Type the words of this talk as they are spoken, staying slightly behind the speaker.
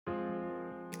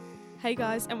Hey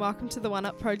guys, and welcome to the One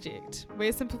Up Project.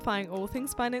 We're simplifying all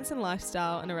things finance and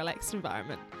lifestyle in a relaxed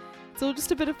environment. It's all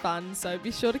just a bit of fun, so be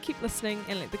sure to keep listening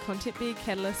and let the content be a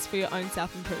catalyst for your own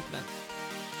self-improvement.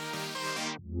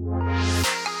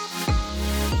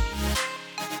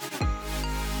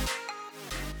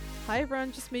 Hi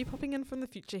everyone, just me popping in from the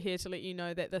future here to let you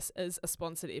know that this is a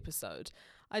sponsored episode.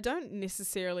 I don't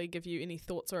necessarily give you any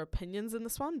thoughts or opinions in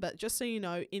this one, but just so you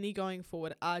know, any going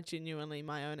forward are genuinely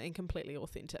my own and completely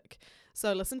authentic.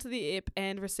 So listen to the ep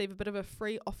and receive a bit of a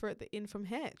free offer at the end from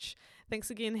Hatch. Thanks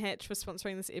again, Hatch, for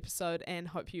sponsoring this episode, and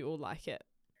hope you all like it.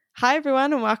 Hi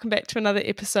everyone, and welcome back to another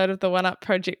episode of the One Up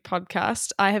Project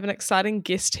podcast. I have an exciting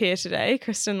guest here today,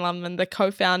 Kristen Lundman, the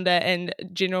co-founder and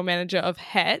general manager of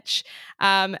Hatch.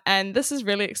 And this is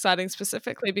really exciting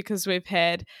specifically because we've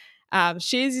had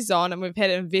Sharesies on and we've had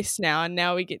Invest now, and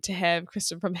now we get to have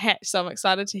Kristen from Hatch. So I'm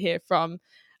excited to hear from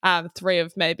three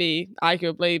of maybe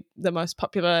arguably the most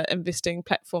popular investing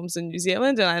platforms in New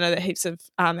Zealand. And I know that heaps of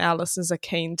our listeners are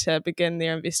keen to begin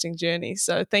their investing journey.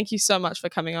 So thank you so much for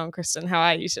coming on, Kristen. How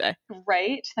are you today?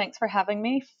 Great. Thanks for having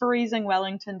me. Freezing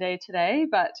Wellington day today,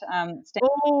 but it's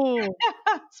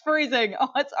freezing. Oh,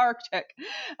 it's Arctic.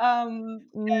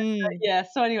 Yeah.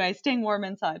 So anyway, staying warm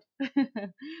inside.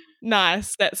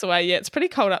 Nice. That's the way. Yeah, it's pretty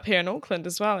cold up here in Auckland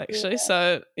as well, actually. Yeah.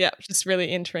 So yeah, just really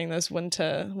entering those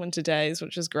winter days,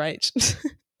 which is great.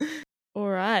 All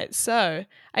right. So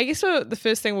I guess the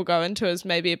first thing we'll go into is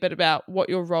maybe a bit about what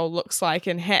your role looks like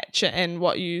in Hatch and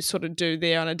what you sort of do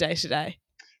there on a day-to-day.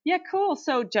 Yeah, cool.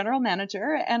 So general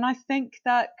manager, and I think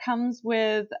that comes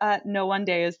with no one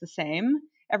day is the same.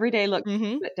 Every day looks a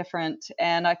bit different,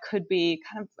 and I could be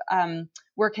kind of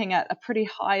working at a pretty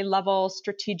high level,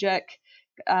 strategic,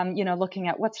 looking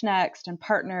at what's next and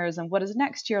partners and what does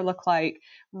next year look like,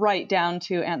 right down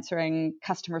to answering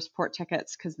customer support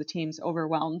tickets because the team's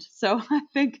overwhelmed. So I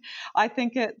think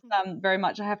it's very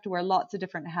much I have to wear lots of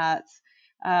different hats.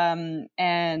 I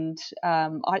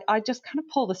just kind of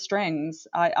pull the strings.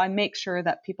 I make sure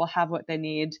that people have what they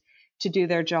need to do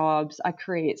their jobs. I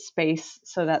create space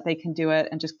so that they can do it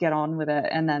and just get on with it.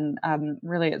 And then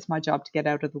really it's my job to get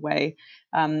out of the way.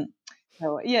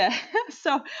 So yeah,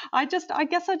 so I guess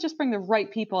I just bring the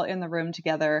right people in the room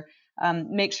together,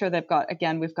 make sure we've got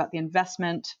the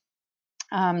investment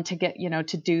to get,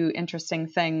 to do interesting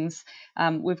things.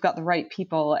 We've got the right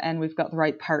people and we've got the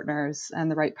right partners and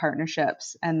the right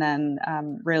partnerships, and then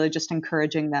really just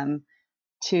encouraging them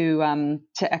to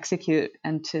execute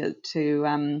and to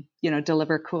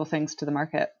deliver cool things to the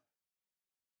market.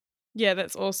 Yeah,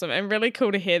 that's awesome, and really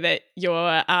cool to hear that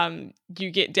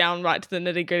you get down right to the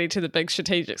nitty gritty, to the big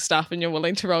strategic stuff, and you're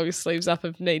willing to roll your sleeves up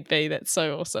if need be. That's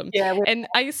so awesome. Yeah, and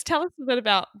I guess tell us a bit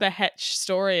about the Hatch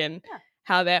story and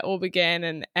how that all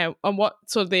began, and what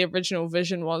sort of the original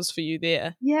vision was for you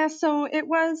there. Yeah, so it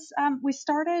was.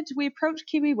 We approached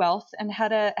Kiwi Wealth and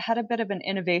had a bit of an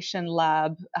innovation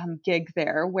lab gig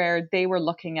there, where they were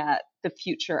looking at the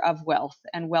future of wealth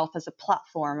and wealth as a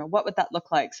platform, and what would that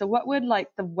look like? So what would like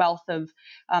the wealth of,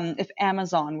 if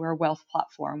Amazon were a wealth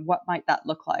platform, what might that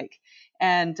look like?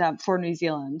 And for New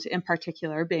Zealand in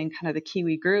particular, being kind of the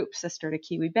Kiwi group, sister to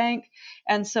Kiwi Bank.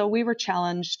 And so we were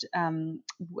challenged,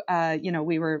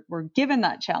 we were given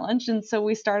that challenge. And so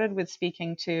we started with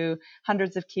speaking to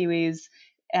hundreds of Kiwis,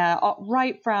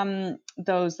 right from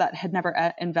those that had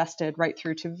never invested right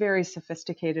through to very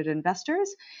sophisticated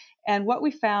investors. And what we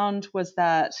found was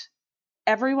that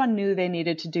everyone knew they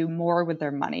needed to do more with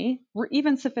their money,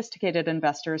 even sophisticated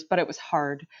investors, but it was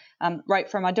hard. Right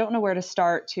from I don't know where to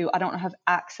start to I don't have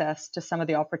access to some of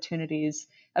the opportunities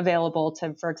available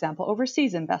to, for example,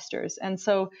 overseas investors. And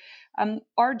so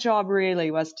our job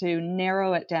really was to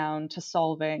narrow it down to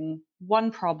solving one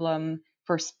problem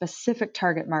for a specific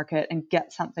target market and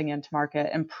get something into market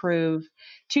and prove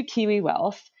to Kiwi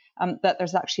Wealth that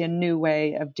there's actually a new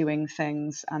way of doing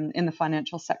things in the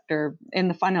financial sector, in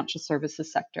the financial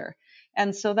services sector.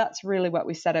 And so that's really what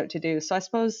we set out to do. So I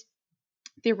suppose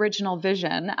the original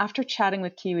vision, after chatting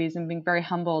with Kiwis and being very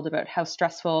humbled about how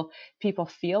stressful people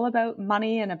feel about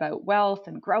money and about wealth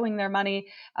and growing their money,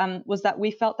 was that we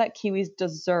felt that Kiwis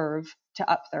deserve to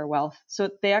up their wealth. So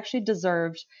they actually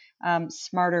deserved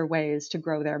smarter ways to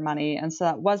grow their money. And so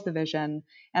that was the vision.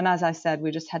 And as I said,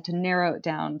 we just had to narrow it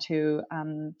down to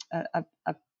a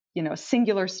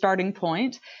singular starting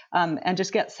point, and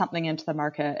just get something into the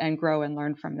market and grow and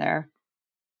learn from there.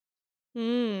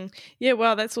 Yeah,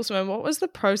 wow, that's awesome. And what was the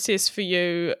process for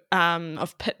you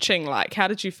of pitching like? How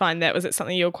did you find that? Was it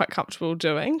something you were quite comfortable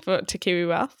doing to Kiwi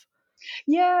Wealth?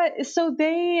 Yeah, so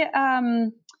they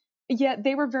Yeah,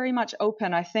 they were very much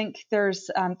open. I think there's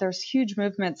huge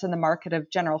movements in the market of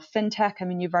general fintech. I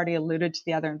mean, you've already alluded to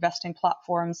the other investing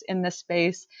platforms in this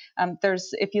space.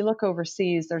 There's if you look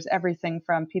overseas, there's everything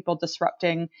from people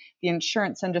disrupting the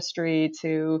insurance industry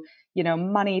to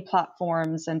money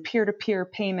platforms and peer-to-peer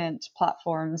payment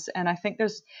platforms. And I think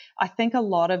a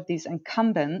lot of these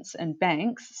incumbents and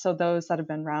banks, so those that have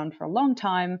been around for a long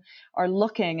time, are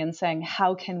looking and saying,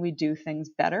 how can we do things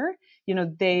better?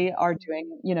 They are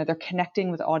doing, they're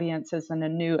connecting with audiences in a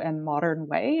new and modern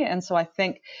way. And so I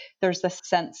think there's this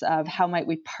sense of how might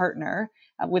we partner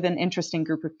with an interesting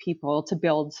group of people to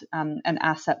build an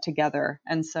asset together.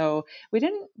 And so we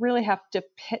didn't really have to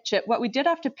pitch it. What we did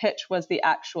have to pitch was the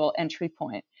actual entry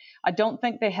point. I don't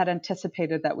think they had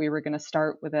anticipated that we were going to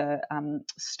start with a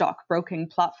stockbroking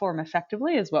platform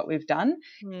effectively, is what we've done.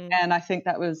 Mm. And I think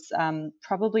that was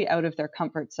probably out of their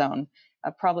comfort zone.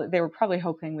 Probably they were probably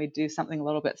hoping we'd do something a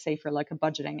little bit safer, like a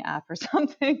budgeting app or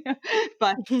something.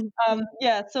 But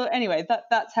yeah. So anyway,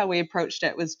 that's how we approached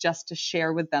it, was just to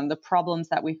share with them the problems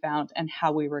that we found and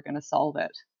how we were going to solve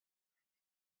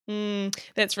it.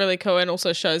 That's really cool, and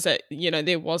also shows that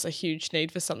there was a huge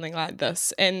need for something like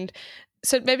this. And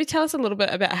so maybe tell us a little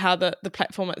bit about how the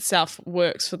platform itself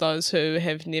works for those who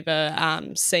have never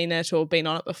seen it or been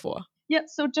on it before. Yeah,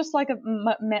 so just like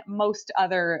most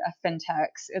other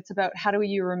fintechs, it's about how do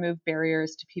you remove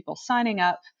barriers to people signing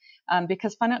up,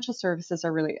 because financial services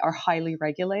are highly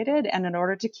regulated, and in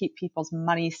order to keep people's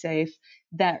money safe,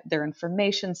 their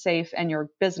information safe, and your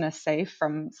business safe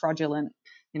from fraudulent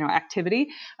activity,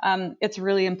 it's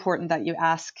really important that you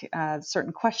ask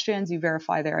certain questions, you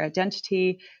verify their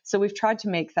identity. So we've tried to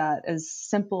make that as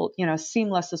simple,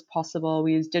 seamless as possible.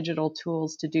 We use digital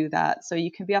tools to do that, so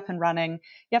you can be up and running.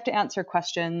 You have to answer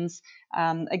questions,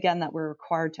 again, that we're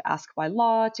required to ask by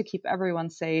law to keep everyone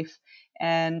safe.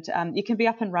 And you can be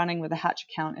up and running with a Hatch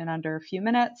account in under a few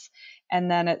minutes.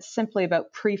 And then it's simply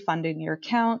about pre-funding your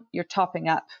account. You're topping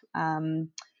up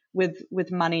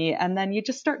with money, and then you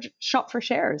just start shop for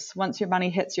shares. Once your money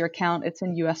hits your account, it's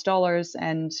in US dollars,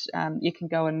 and you can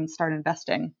go and start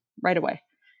investing right away.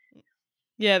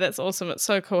 Yeah, that's awesome. It's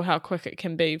so cool how quick it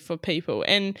can be for people.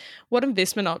 And what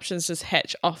investment options does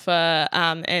Hatch offer?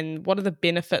 And what are the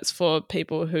benefits for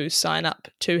people who sign up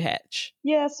to Hatch?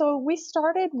 Yeah, so we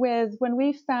started with, when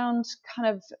we found kind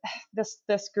of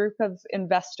this group of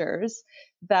investors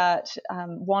that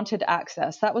wanted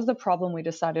access. That was the problem we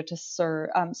decided to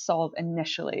solve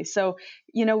initially. So,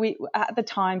 we at the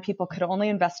time, people could only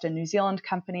invest in New Zealand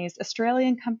companies,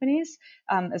 Australian companies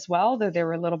as well, though they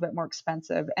were a little bit more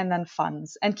expensive, and then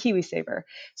funds and KiwiSaver.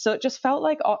 So it just felt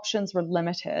like options were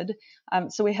limited.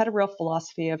 So we had a real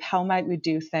philosophy of how might we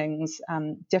do things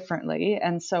differently,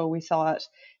 and so we thought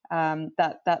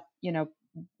that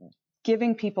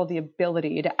giving people the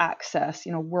ability to access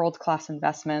world-class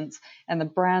investments and the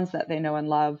brands that they know and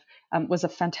love was a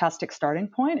fantastic starting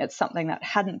point. It's something that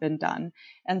hadn't been done,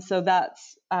 and so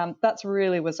that's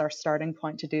really was our starting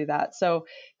point to do that. So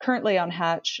currently on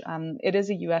Hatch, it is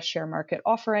a US share market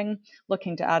offering,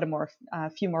 looking to add a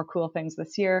few more cool things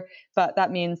this year. But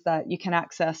that means that you can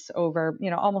access over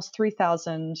almost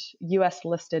 3,000 US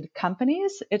listed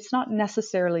companies. It's not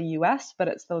necessarily US, but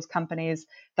it's those companies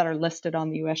that are listed on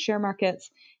the US share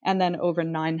markets, and then over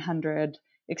 900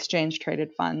 exchange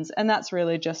traded funds. And that's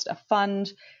really just a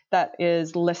fund that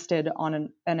is listed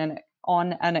on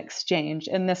an exchange.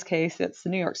 In this case, it's the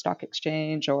New York Stock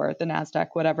Exchange or the NASDAQ,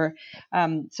 whatever.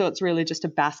 So it's really just a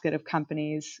basket of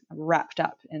companies wrapped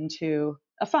up into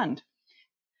a fund.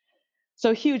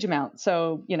 So huge amount.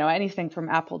 So, anything from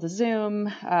Apple to Zoom,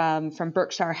 from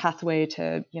Berkshire Hathaway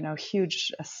to,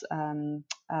 huge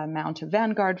amount of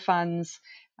Vanguard funds.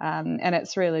 And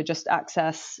it's really just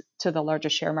access to the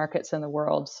largest share markets in the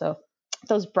world. So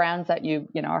those brands that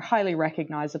are highly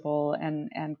recognizable,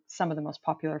 and some of the most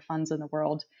popular funds in the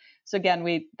world. So again,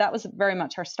 that was very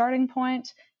much our starting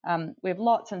point. We have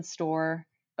lots in store,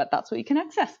 but that's what you can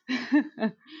access.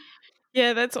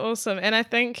 Yeah, that's awesome. And I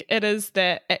think it is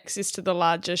that access to the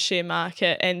larger share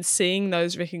market and seeing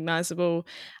those recognizable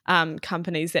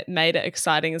companies that made it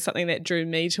exciting is something that drew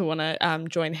me to want to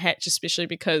join Hatch, especially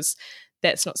because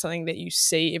that's not something that you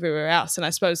see everywhere else. And I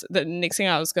suppose the next thing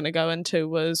I was going to go into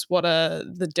was what are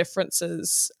the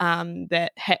differences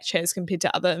that Hatch has compared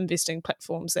to other investing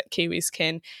platforms that Kiwis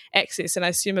can access. And I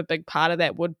assume a big part of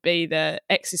that would be the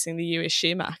accessing the US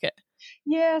share market.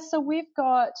 Yeah, so we've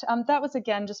got that was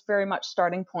again just very much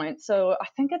starting point. So I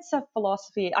think it's a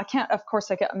philosophy. I can't, of course,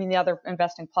 the other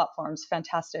investing platforms,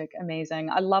 fantastic, amazing.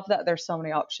 I love that there's so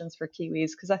many options for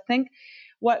Kiwis, because I think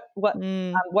what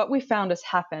we found has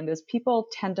happened is people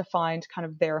tend to find kind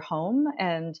of their home,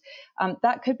 and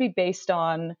that could be based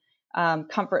on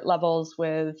comfort levels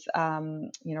with,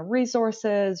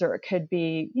 resources, or it could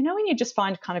be, when you just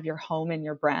find kind of your home in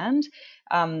your brand.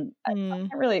 I Mm.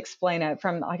 can't really explain it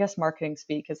from, I guess, marketing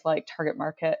speak is like target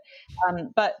market.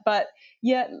 But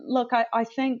yeah, look, I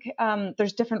think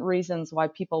there's different reasons why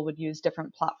people would use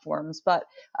different platforms. But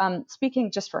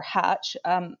speaking just for Hatch,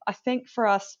 I think for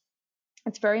us,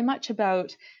 it's very much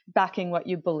about backing what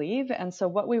you believe. And so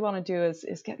what we want to do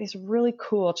is get these really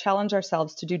cool, challenge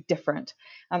ourselves to do different.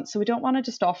 So we don't want to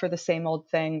just offer the same old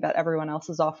thing that everyone else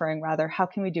is offering. Rather, how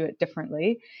can we do it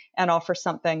differently and offer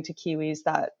something to Kiwis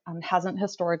that hasn't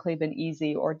historically been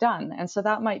easy or done? And so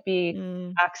that might be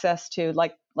Mm. access to,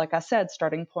 like I said,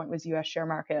 starting point was US share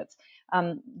markets.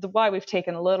 The why we've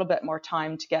taken a little bit more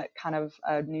time to get kind of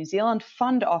a New Zealand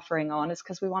fund offering on is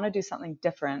because we want to do something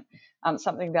different,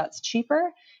 something that's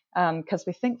cheaper, because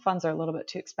we think funds are a little bit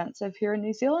too expensive here in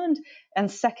New Zealand. And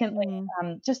secondly,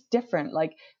 Mm. just different.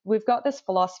 Like, we've got this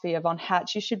philosophy of, on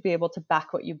Hatch, you should be able to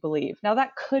back what you believe. Now,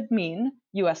 that could mean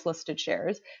US listed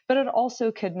shares, but it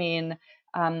also could mean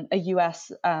a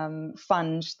US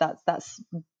fund that's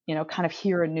kind of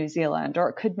here in New Zealand, or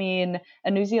it could mean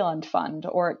a New Zealand fund,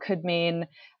 or it could mean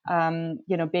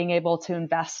being able to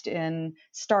invest in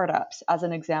startups, as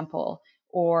an example,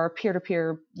 or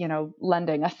peer-to-peer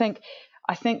lending. I think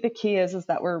the key is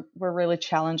that we're really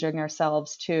challenging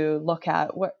ourselves to look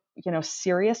at what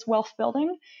serious wealth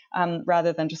building,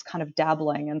 rather than just kind of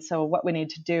dabbling. And so what we need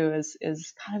to do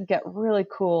is kind of get really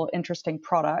cool, interesting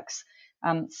products,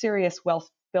 serious wealth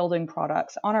building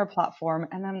products on our platform,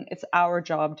 and then it's our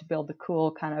job to build the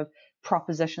cool kind of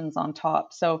propositions on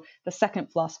top. So the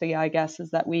second philosophy, I guess,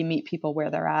 is that we meet people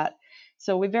where they're at.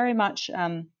 So we very much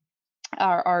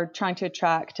are trying to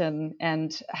attract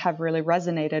and have really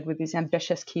resonated with these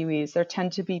ambitious Kiwis. There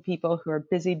tend to be people who are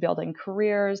busy building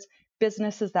careers,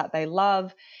 businesses that they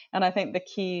love. And I think the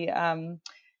key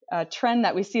trend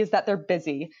that we see is that they're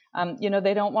busy.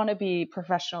 They don't want to be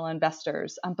professional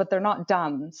investors, but they're not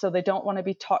dumb. So they don't want to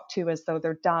be talked to as though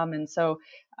they're dumb. And so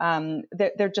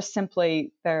they're just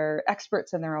simply, they're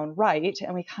experts in their own right.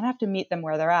 And we kind of have to meet them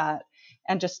where they're at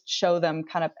and just show them,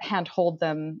 kind of handhold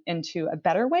them into a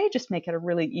better way, just make it a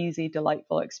really easy,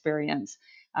 delightful experience.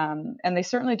 And they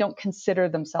certainly don't consider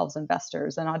themselves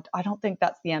investors. And I don't think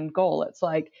that's the end goal. It's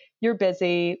like, you're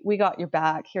busy, we got your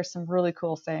back, here's some really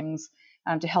cool things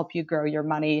to help you grow your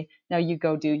money. Now you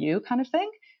go do you, kind of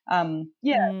thing.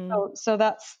 Yeah. Mm. So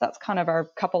that's kind of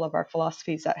our couple of our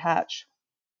philosophies at Hatch.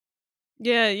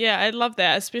 Yeah, yeah, I love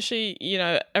that, especially,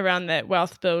 around that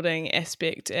wealth building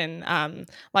aspect. And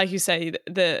like you say,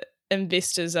 the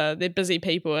investors they're busy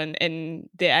people, and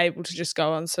they're able to just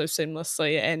go on so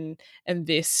seamlessly and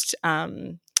invest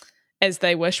as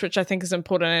they wish, which I think is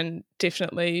important and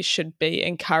definitely should be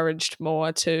encouraged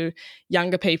more to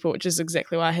younger people, which is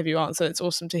exactly why I have you on. So it's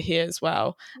awesome to hear as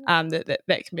well,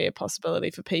 that can be a possibility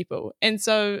for people. And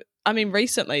so, I mean,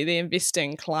 recently the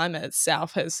investing climate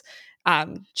itself has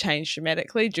changed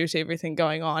dramatically due to everything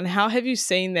going on. How have you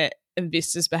seen that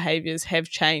investors' behaviors have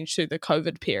changed through the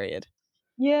COVID period?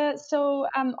 Yeah, so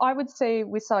I would say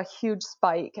we saw a huge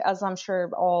spike, as I'm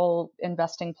sure all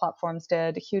investing platforms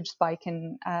did, a huge spike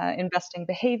in investing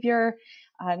behavior,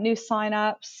 new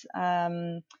signups,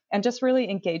 and just really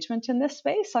engagement in this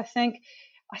space. I think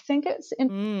it's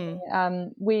interesting.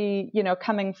 Mm.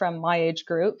 Coming from my age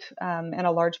group, and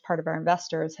a large part of our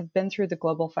investors have been through the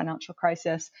global financial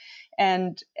crisis,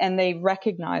 and they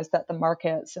recognize that the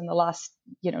markets in the last,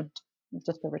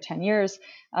 just over 10 years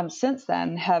since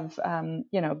then have,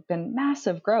 been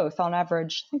massive growth on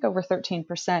average, I think over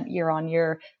 13% year on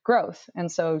year growth. And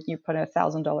so you put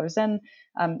 $1,000 in,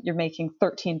 you're making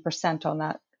 13% on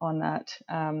that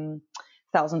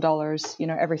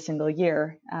 $1,000, every single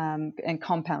year, and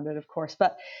compounded, of course.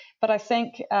 But I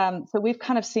think, so we've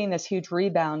kind of seen this huge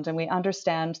rebound, and we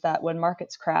understand that when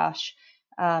markets crash,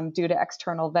 due to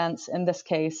external events, in this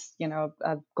case,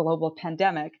 a global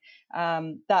pandemic,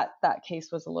 that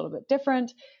case was a little bit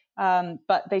different.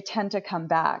 But they tend to come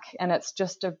back, and it's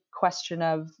just a question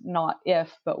of not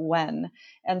if, but when.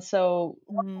 And so,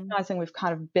 Mm. recognizing we've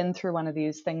kind of been through one of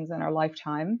these things in our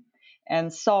lifetime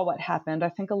and saw what happened, I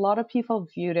think a lot of people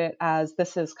viewed it as,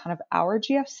 this is kind of our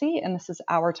GFC, and this is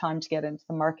our time to get into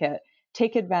the market,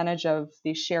 take advantage of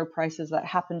these share prices that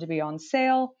happen to be on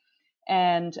sale,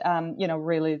 and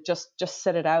really just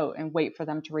sit it out and wait for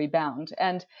them to rebound.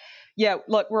 And yeah,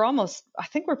 look, I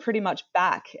think we're pretty much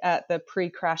back at the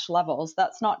pre-crash levels.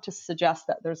 That's not to suggest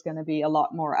that there's going to be a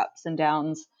lot more ups and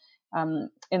downs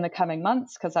in the coming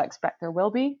months, because I expect there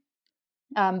will be.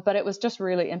 But it was just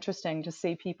really interesting to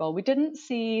see people. We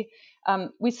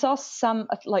saw some,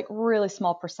 like, really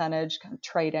small percentage kind of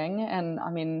trading. And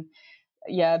I mean,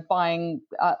 buying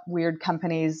weird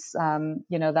companies,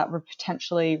 that were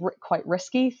potentially quite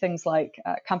risky. Things like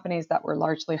companies that were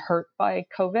largely hurt by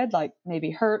COVID, like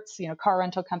maybe Hertz, car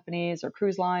rental companies or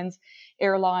cruise lines,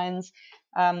 airlines.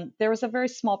 There was a very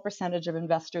small percentage of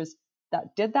investors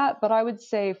that did that, but I would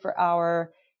say for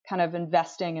our kind of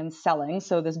investing and selling,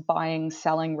 so this buying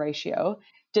selling ratio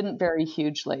didn't vary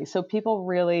hugely. So people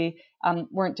really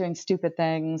weren't doing stupid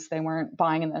things. They weren't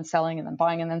buying and then selling and then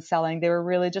buying and then selling. They were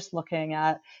really just looking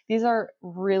at, these are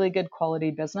really good quality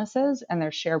businesses and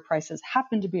their share prices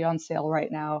happen to be on sale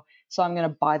right now. So I'm going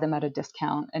to buy them at a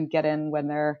discount and get in when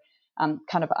they're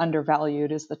kind of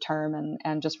undervalued is the term,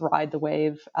 and just ride the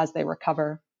wave as they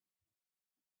recover.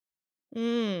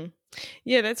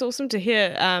 Yeah, that's awesome to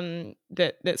hear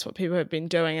that's what people have been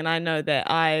doing. And I know that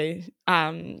I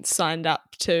signed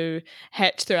up to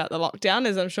Hatch throughout the lockdown,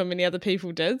 as I'm sure many other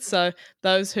people did. So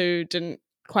those who didn't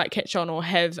quite catch on or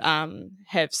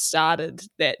have started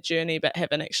that journey but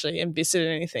haven't actually invested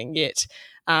in anything yet,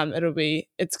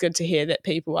 it's good to hear that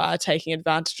people are taking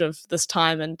advantage of this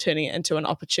time and turning it into an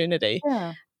opportunity.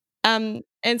 Yeah. And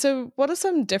so what are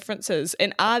some differences,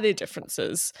 and are there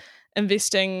differences,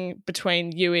 investing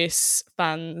between US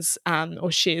funds or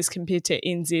shares compared to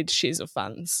NZ shares of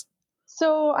funds?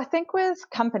 So I think with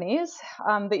companies,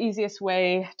 the easiest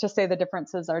way to say the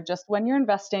differences are just when you're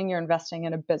investing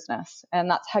in a business. And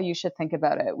that's how you should think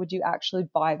about it. Would you actually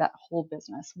buy that whole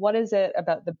business? What is it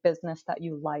about the business that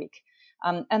you like?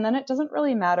 And then it doesn't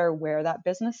really matter where that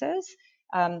business is.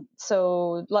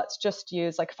 So let's just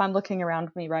use, like, if I'm looking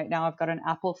around me right now, I've got an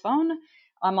Apple phone,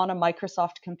 I'm on a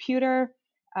Microsoft computer,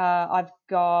 I've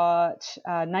got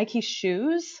Nike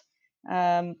shoes.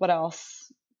 What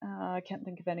else? I can't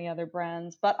think of any other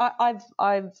brands, but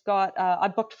I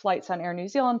booked flights on Air New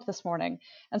Zealand this morning,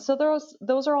 and so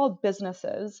those are all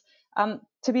businesses.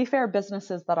 To be fair,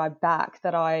 businesses that I back,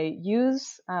 that I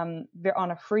use on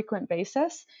a frequent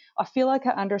basis. I feel like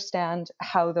I understand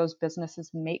how those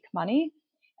businesses make money,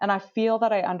 and I feel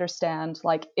that I understand,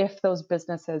 like, if those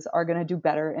businesses are going to do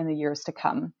better in the years to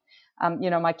come.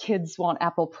 My kids want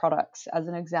Apple products, as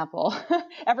an example.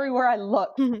 Everywhere I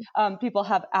look, people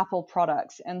have Apple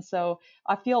products. And so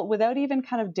I feel, without even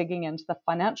kind of digging into the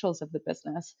financials of the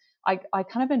business, I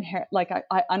kind of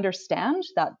I understand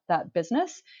that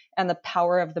business and the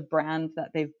power of the brand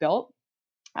that they've built.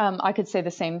 I could say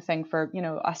the same thing for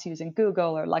us using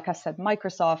Google, or, like I said,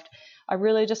 Microsoft. I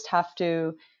really just have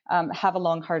to have a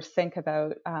long, hard think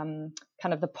about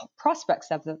kind of the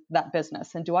prospects of that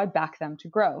business, and do I back them to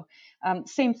grow?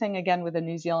 Same thing again with a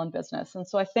New Zealand business. And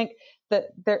so I think that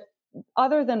there,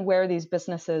 other than where these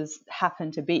businesses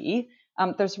happen to be,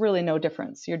 there's really no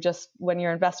difference. You're just, when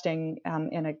you're investing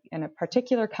in a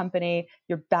particular company,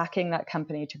 you're backing that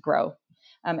company to grow,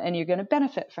 and you're going to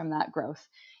benefit from that growth.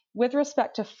 With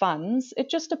respect to funds, it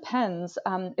just depends.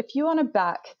 If you want to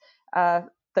back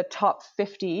the top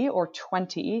 50 or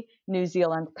 20 New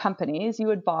Zealand companies, you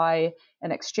would buy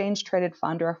an exchange traded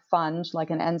fund, or a fund like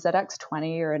an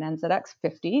NZX20 or an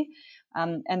NZX50.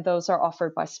 And those are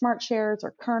offered by SmartShares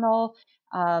or Kernel,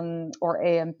 or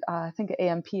I think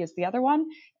AMP is the other one.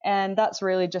 And that's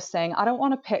really just saying, I don't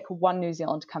want to pick one New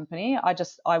Zealand company.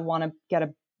 I want to get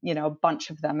a bunch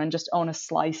of them and just own a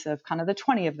slice of kind of the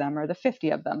 20 of them or the 50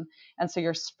 of them. And so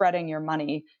you're spreading your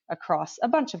money across a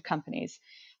bunch of companies.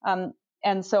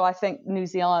 And so I think New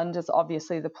Zealand is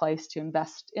obviously the place to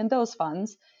invest in those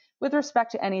funds. With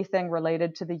respect to anything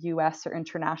related to the US or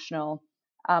international,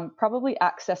 probably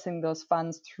accessing those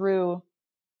funds through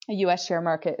a US share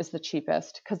market is the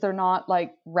cheapest, because they're not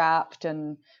like wrapped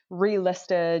and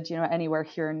relisted, anywhere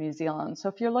here in New Zealand. So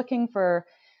if you're looking for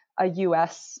a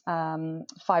US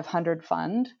 500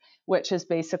 fund, which is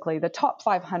basically the top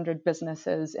 500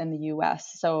 businesses in the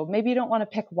US. So maybe you don't want to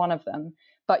pick one of them,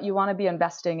 but you want to be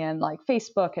investing in like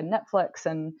Facebook and Netflix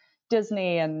and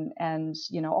Disney and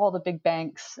all the big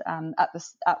banks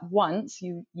at once.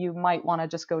 You might want to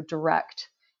just go direct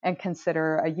and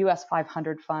consider a US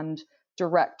 500 fund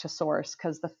direct to source,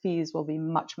 because the fees will be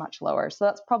much, much lower. So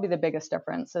that's probably the biggest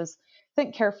difference, is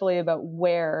think carefully about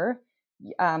where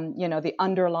the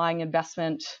underlying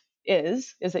investment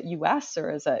is it US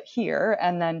or is it here?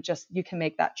 And then just, you can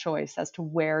make that choice as to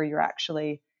where you're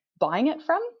actually buying it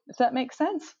from, if that makes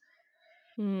sense.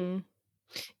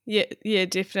 Yeah,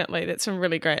 definitely. That's some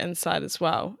really great insight as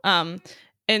well.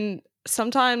 And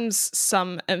sometimes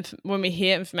when we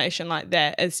hear information like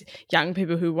that as young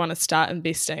people who want to start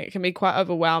investing, it can be quite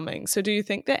overwhelming. So do you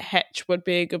think that Hatch would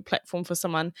be a good platform for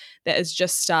someone that is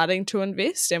just starting to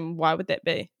invest, and why would that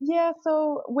be? Yeah,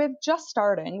 so with just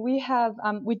starting,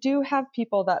 we do have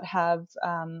people that have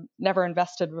never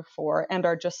invested before and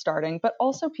are just starting, but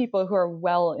also people who are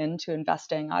well into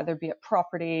investing, either be it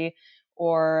property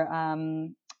or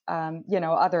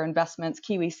other investments,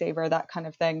 KiwiSaver, that kind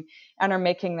of thing, and are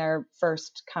making their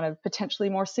first kind of potentially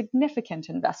more significant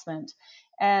investment.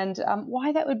 And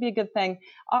why that would be a good thing,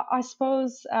 I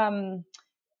suppose.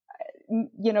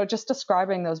 Just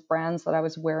describing those brands that I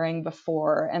was wearing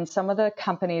before and some of the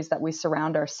companies that we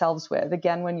surround ourselves with.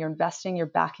 Again, when you're investing, you're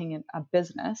backing in a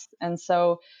business. And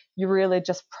so you really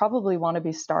just probably want to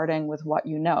be starting with what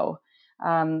you know.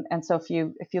 And so if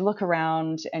you look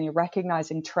around and you're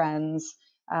recognizing trends,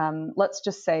 let's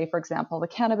just say, for example, the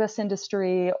cannabis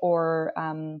industry or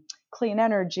clean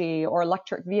energy or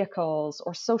electric vehicles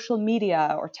or social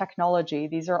media or technology,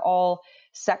 these are all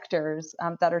sectors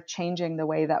that are changing the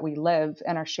way that we live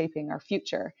and are shaping our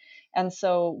future. And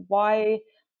so why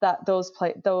that those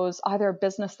either a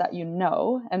business that you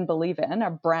know and believe in, a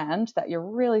brand that you're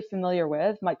really familiar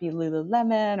with, might be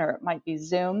Lululemon or it might be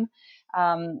Zoom,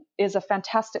 is a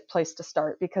fantastic place to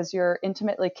start because you're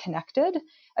intimately connected.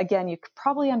 Again, you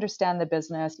probably understand the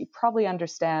business, you probably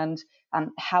understand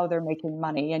how they're making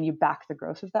money, and you back the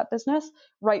growth of that business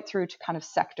right through to kind of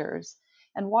sectors.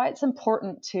 And why it's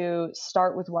important to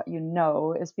start with what you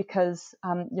know is because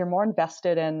you're more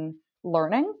invested in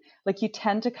learning. Like you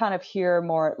tend to kind of hear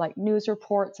more like news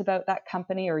reports about that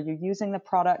company, or you're using the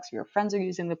products, or your friends are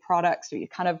using the products, or you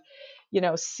kind of,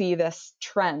 see this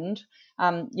trend.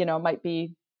 Might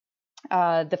be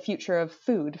the future of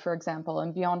food, for example,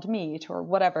 and Beyond Meat or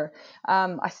whatever.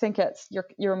 I think it's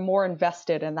you're more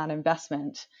invested in that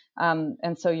investment,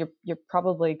 and so you're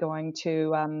probably going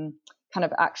to kind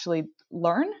of actually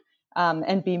learn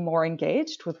and be more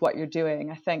engaged with what you're doing.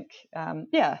 I think,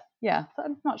 yeah.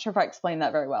 I'm not sure if I explained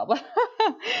that very well, but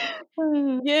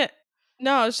Yeah.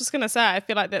 No, I was just going to say, I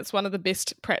feel like that's one of the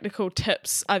best practical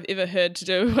tips I've ever heard to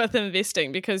do with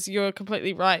investing, because you're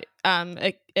completely right.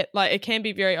 It can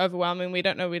be very overwhelming. We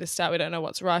don't know where to start. We don't know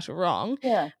what's right or wrong.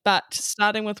 yeah. But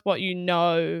starting with what you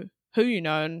know, who you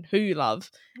know, and who you love,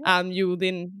 you will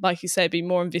then, like you say, be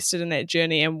more invested in that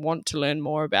journey and want to learn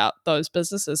more about those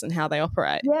businesses and how they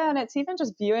operate. Yeah, and it's even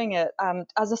just viewing it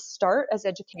as a start as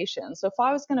education. So if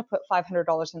I was going to put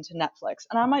 $500 into Netflix,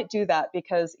 and I might do that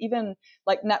because even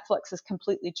like Netflix has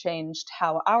completely changed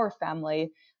how our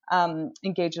family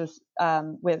engages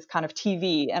with kind of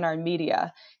TV and our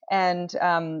media. And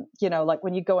like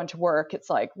when you go into work, it's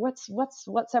like,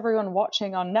 what's everyone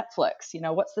watching on Netflix?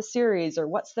 What's the series or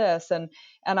what's this? And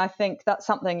I think that's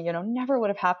something never would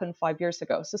have happened 5 years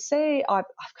ago. So say I've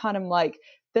kind of like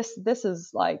this is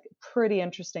like pretty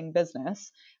interesting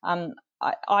business.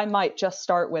 I might just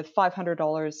start with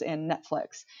 $500 in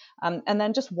Netflix, and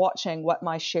then just watching what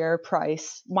my share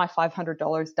price, my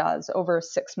 $500 does over a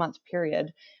 6 month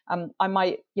period. I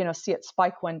might, see it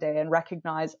spike one day and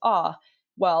recognize,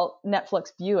 well,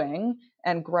 Netflix viewing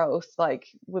and growth like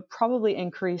would probably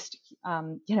increased,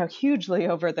 hugely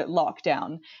over the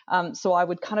lockdown. So I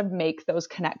would kind of make those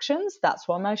connections. That's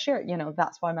why my share,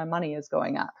 that's why my money is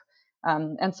going up.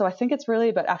 And so I think it's really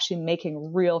about actually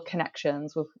making real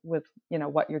connections with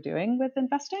what you're doing with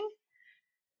investing.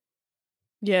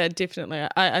 Yeah, definitely.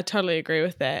 I totally agree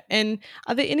with that. And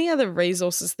are there any other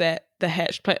resources that the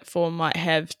Hatch platform might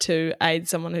have to aid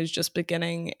someone who's just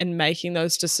beginning in making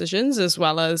those decisions, as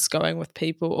well as going with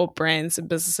people or brands and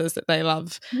businesses that they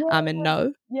love Yeah, and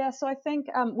know? yeah. So I think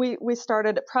we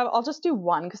started. I'll just do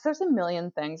one because there's a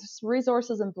million things, there's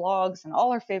resources and blogs and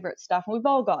all our favorite stuff, and we've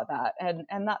all got that,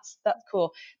 and that's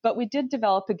cool. But we did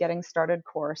develop a getting started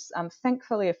course,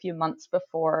 thankfully a few months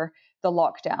before the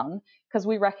lockdown, because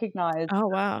we recognized Oh,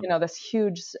 wow. this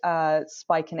huge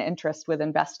spike in interest with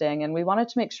investing, and we wanted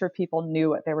to make sure people knew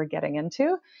what they were getting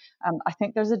into. I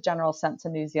think there's a general sense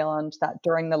in New Zealand that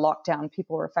during the lockdown,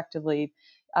 people were effectively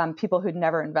people who'd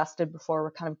never invested before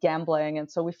were kind of gambling. And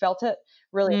so we felt it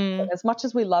really, Mm. as much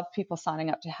as we love people signing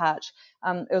up to Hatch,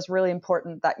 it was really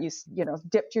important that you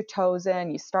dipped your toes in,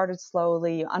 you started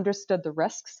slowly, you understood the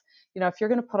risks. If you're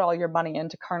going to put all your money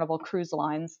into Carnival Cruise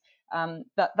Lines,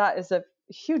 that is a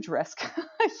huge risk,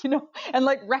 and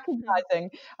like recognizing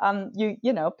you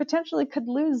potentially could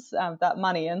lose that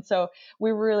money. And so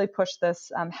we really push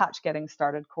this Hatch Getting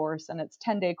Started course, and it's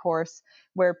 10-day course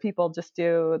where people just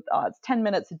do it's 10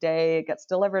 minutes a day. It gets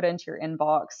delivered into your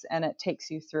inbox, and it takes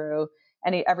you through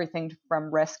everything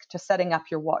from risk to setting up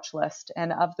your watch list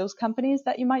and of those companies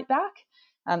that you might back.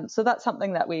 So that's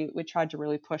something that we tried to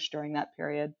really push during that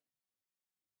period.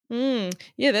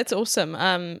 Yeah, that's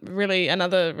awesome. Really,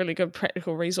 another really good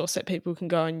practical resource that people can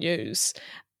go and use.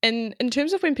 And in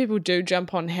terms of when people do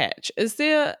jump on Hatch, is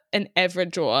there an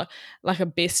average or like a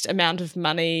best amount of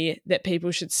money that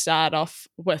people should start off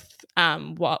with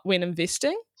when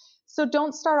investing? So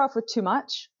don't start off with too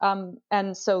much.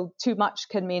 And so too much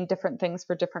can mean different things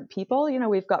for different people.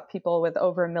 We've got people with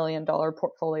over $1 million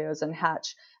portfolios in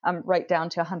Hatch, right down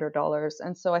to $100.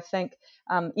 And so I think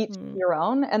each your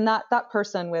own. And that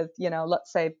person with,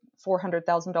 let's say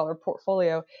 $400,000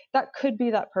 portfolio, that could be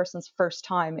that person's first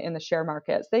time in the share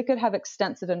markets. They could have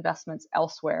extensive investments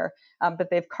elsewhere, but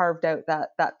they've carved out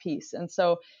that piece. And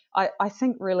so I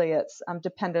think really it's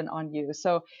dependent on you.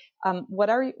 So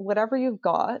whatever you've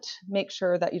got, make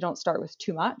sure that you don't start with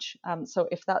too much. So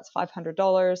if that's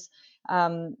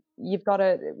 $500, you've got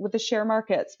to, with the share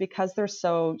markets, because they're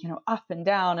so, up and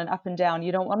down and up and down,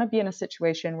 you don't want to be in a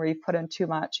situation where you put in too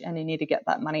much and you need to get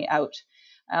that money out.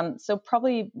 So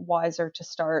probably wiser to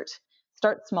start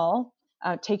small,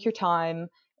 take your time,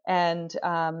 and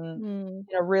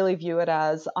really view it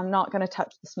as, I'm not going to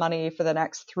touch this money for the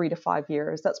next 3 to 5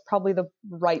 years. That's probably the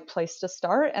right place to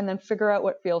start, and then figure out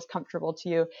what feels comfortable to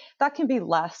you. That can be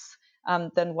less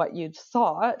than what you'd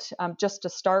thought, just to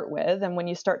start with. And when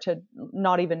you start to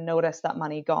not even notice that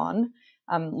money gone,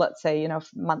 let's say,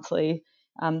 monthly,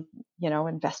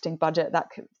 investing budget, that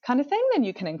kind of thing, then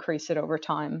you can increase it over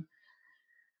time.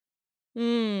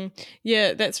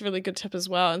 Yeah, that's a really good tip as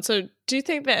well. And so do you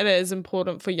think that it is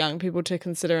important for young people to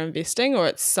consider investing, or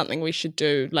it's something we should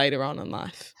do later on in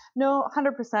life? No,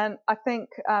 100%. I think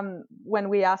when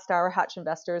we asked our Hatch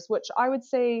investors, which I would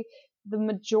say the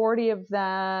majority of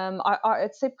them,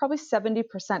 I'd say probably 70%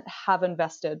 have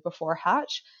invested before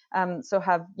Hatch. So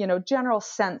have, general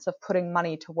sense of putting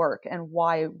money to work and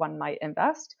why one might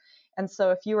invest. And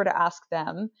so if you were to ask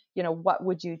them, what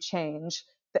would you change?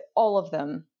 All of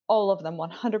them,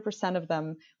 100% of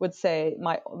them would say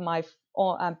my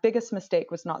biggest mistake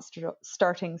was not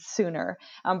starting sooner.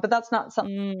 But that's not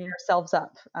something to beat ourselves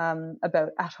up about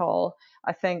at all.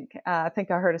 I think I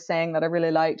heard a saying that I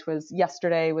really liked was,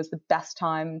 yesterday was the best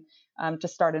time to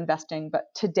start investing, but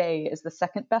today is the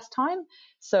second best time.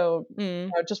 So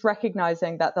just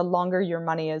recognizing that the longer your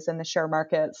money is in the share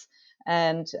markets,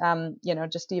 and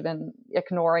just even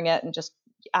ignoring it and just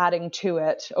adding to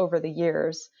it over the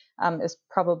years, is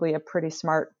probably a pretty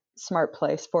smart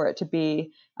place for it to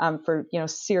be, for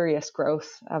serious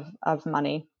growth of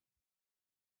money.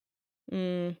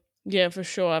 Yeah, for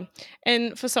sure.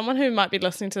 And for someone who might be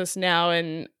listening to this now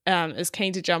and is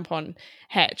keen to jump on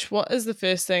Hatch, what is the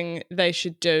first thing they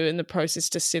should do in the process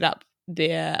to set up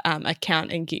their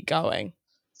account and get going?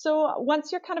 So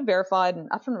once you're kind of verified and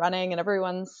up and running and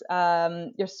everyone's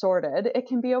you're sorted, it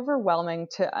can be overwhelming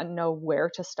to know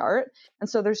where to start. And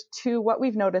so what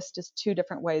we've noticed is two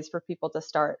different ways for people to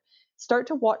start. Start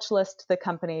to watch list the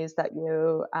companies that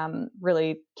you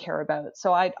really care about.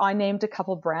 So I named a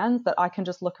couple brands that I can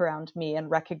just look around me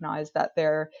and recognize that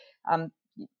they're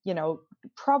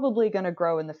probably going to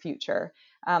grow in the future.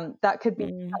 That could be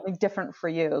something different for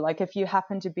you. Like if you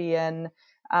happen to be in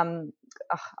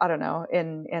I don't know,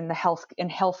 in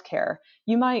healthcare,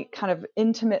 you might kind of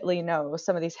intimately know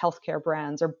some of these healthcare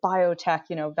brands or biotech,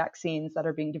 vaccines that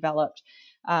are being developed.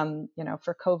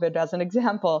 For COVID as an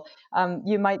example,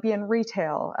 you might be in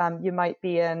retail, you might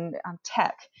be in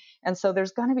tech, and so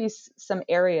there's going to be some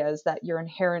areas that you're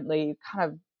inherently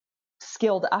kind of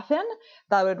skilled up in,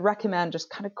 that I would recommend just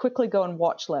kind of quickly go and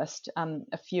watch list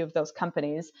a few of those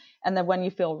companies. And then when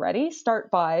you feel ready, start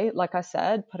by, like I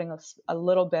said, putting a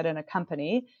little bit in a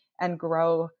company and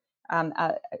grow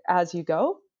as you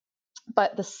go.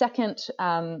 But the second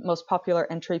most popular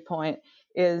entry point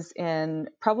is in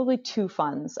probably two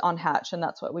funds on Hatch, and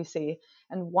that's what we see.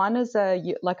 And one is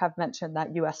like I've mentioned,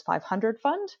 that US 500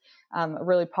 fund, a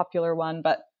really popular one.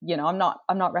 But I'm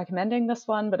not recommending this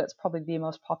one, but it's probably the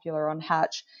most popular on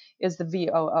Hatch, is the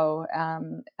VOO,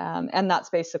 and that's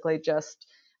basically just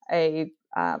a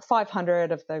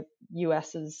 500 of the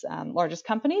US's largest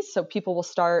companies. So people will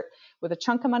start with a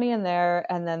chunk of money in there,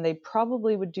 and then they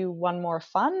probably would do one more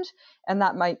fund, and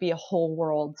that might be a whole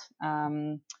world,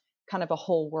 kind of a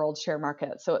whole world share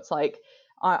market. So it's like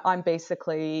I'm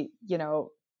basically,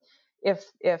 if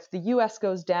the US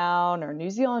goes down or New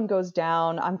Zealand goes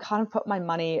down, I'm kind of put my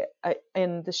money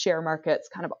in the share markets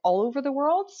kind of all over the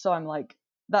world. So I'm like,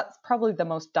 that's probably the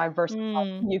most diverse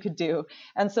you could do.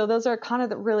 And so those are kind of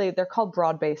they're called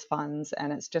broad-based funds.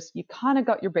 And it's just, you kind of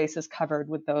got your bases covered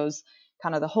with those,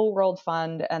 kind of the whole world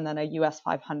fund and then a US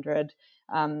 500.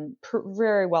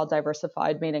 very well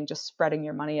diversified, meaning just spreading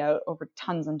your money out over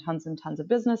tons and tons and tons of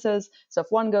businesses. So if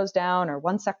one goes down or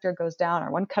one sector goes down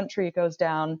or one country goes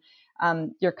down,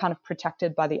 you're kind of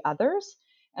protected by the others.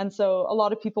 And so a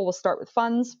lot of people will start with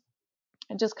funds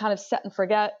and just kind of set and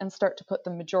forget and start to put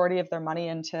the majority of their money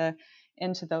into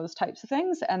those types of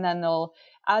things. And then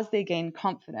as they gain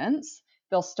confidence,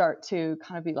 they'll start to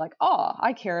kind of be like, oh,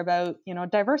 I care about,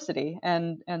 diversity.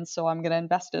 And so I'm going to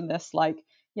invest in this, like,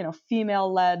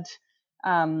 female-led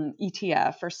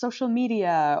ETF or social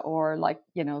media or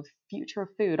future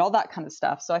food, all that kind of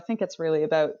stuff. So I think it's really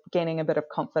about gaining a bit of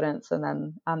confidence. And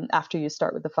then after you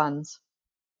start with the funds.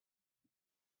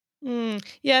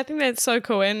 Yeah, I think that's so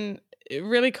cool. And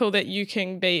really cool that you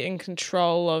can be in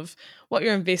control of what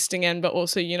you're investing in, but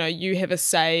also, you have a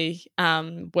say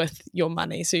with your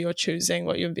money. So you're choosing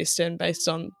what you invest in based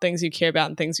on things you care about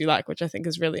and things you like, which I think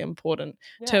is really important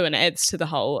too, and adds to the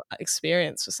whole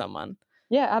experience for someone.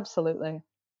 Yeah, absolutely.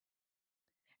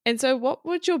 And so what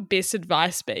would your best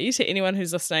advice be to anyone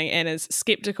who's listening and is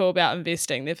skeptical about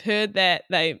investing? They've heard that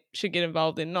they should get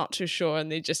involved, they're not too sure,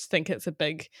 and they just think it's a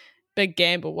big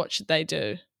gamble. What should they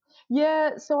do?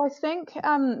 Yeah, so I think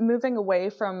moving away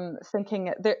from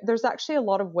thinking there's actually a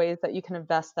lot of ways that you can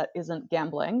invest that isn't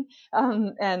gambling.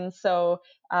 And so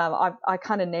I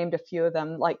kind of named a few of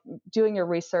them, like doing your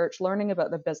research, learning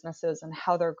about the businesses and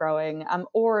how they're growing,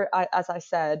 as I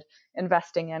said,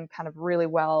 investing in kind of really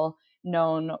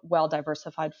well-known,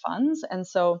 well-diversified funds. And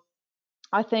so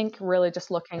I think really just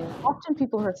often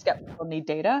people who are skeptical need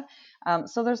data.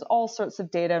 So there's all sorts of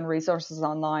data and resources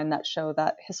online that show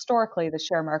that historically the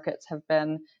share markets have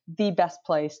been the best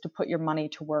place to put your money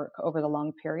to work over the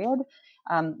long period.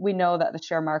 We know that the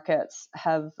share markets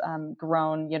have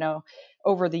grown,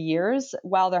 over the years.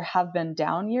 While there have been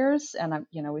down years, and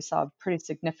we saw a pretty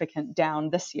significant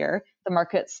down this year, the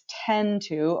markets tend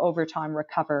to over time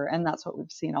recover, and that's what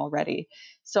we've seen already.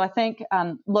 So I think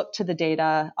look to the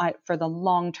data. For the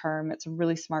long term, it's a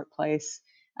really smart place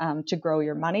to grow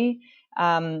your money.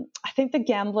 I think the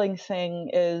gambling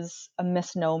thing is a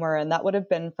misnomer, and that would have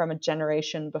been from a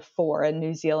generation before in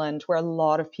New Zealand, where a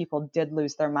lot of people did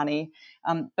lose their money,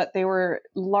 but they were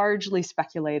largely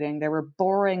speculating. They were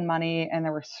borrowing money and they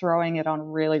were throwing it on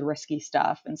really risky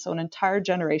stuff. And so an entire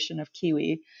generation of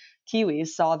Kiwis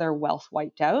saw their wealth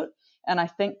wiped out. And I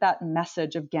think that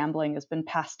message of gambling has been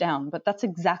passed down, but that's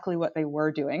exactly what they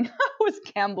were doing was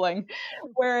gambling.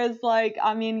 Whereas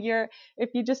if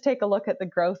you just take a look at the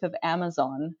growth of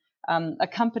Amazon, a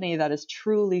company that is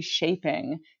truly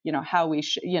shaping, how we,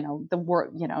 the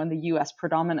work, in the US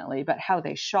predominantly, but how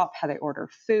they shop, how they order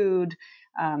food.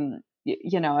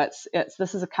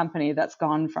 This is a company that's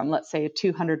gone from, let's say, a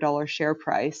 $200 share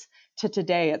price to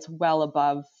today it's well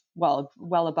above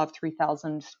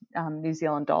 3,000 New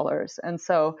Zealand dollars. And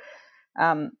so,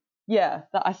 I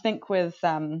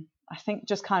think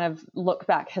just kind of look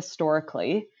back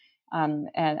historically and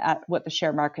at what the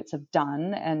share markets have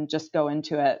done and just go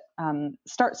into it.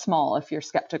 Start small if you're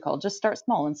skeptical. Just start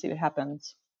small and see what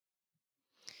happens.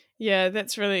 Yeah,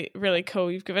 that's really, really cool.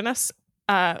 You've given us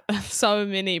so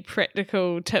many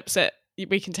practical tips that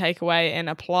we can take away and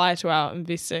apply to our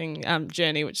investing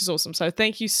journey, which is awesome. So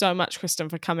thank you so much, Kristen,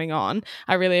 for coming on.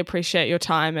 I really appreciate your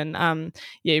time, and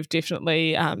you've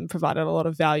definitely provided a lot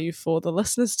of value for the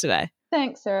listeners today.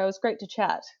 Thanks, Sarah. It was great to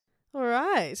chat. All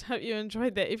right. Hope you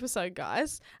enjoyed that episode,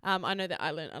 guys. I know that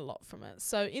I learned a lot from it.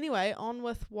 So anyway, on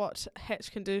with what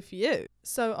Hatch can do for you.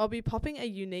 So I'll be popping a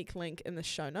unique link in the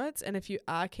show notes. And if you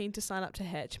are keen to sign up to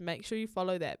Hatch, make sure you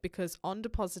follow that, because on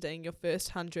depositing your first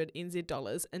 100 NZ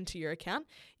dollars into your account,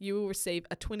 you will receive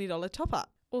a $20 top up.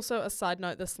 Also, a side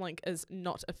note, this link is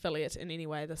not affiliate in any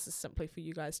way. This is simply for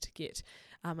you guys to get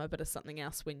a bit of something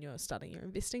else when you're starting your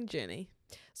investing journey.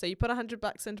 So you put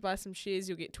 $100 in to buy some shares,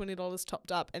 you'll get $20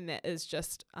 topped up, and that is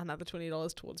just another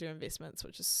 $20 towards your investments,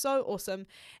 which is so awesome.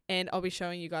 And I'll be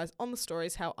showing you guys on the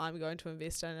stories how I'm going to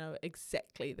invest. I know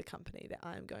exactly the company that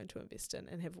I'm going to invest in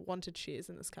and have wanted shares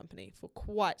in this company for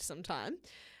quite some time.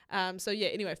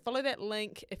 Anyway, follow that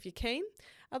link if you're keen.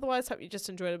 Otherwise, hope you just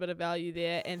enjoyed a bit of value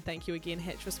there, and thank you again,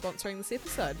 Hatch, for sponsoring this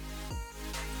episode.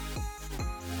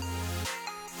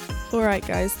 Alright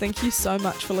guys, thank you so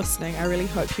much for listening. I really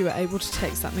hope you were able to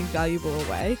take something valuable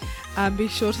away. Be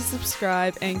sure to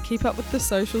subscribe and keep up with the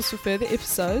socials for further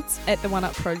episodes at The One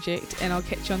Up Project, and I'll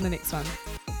catch you on the next one.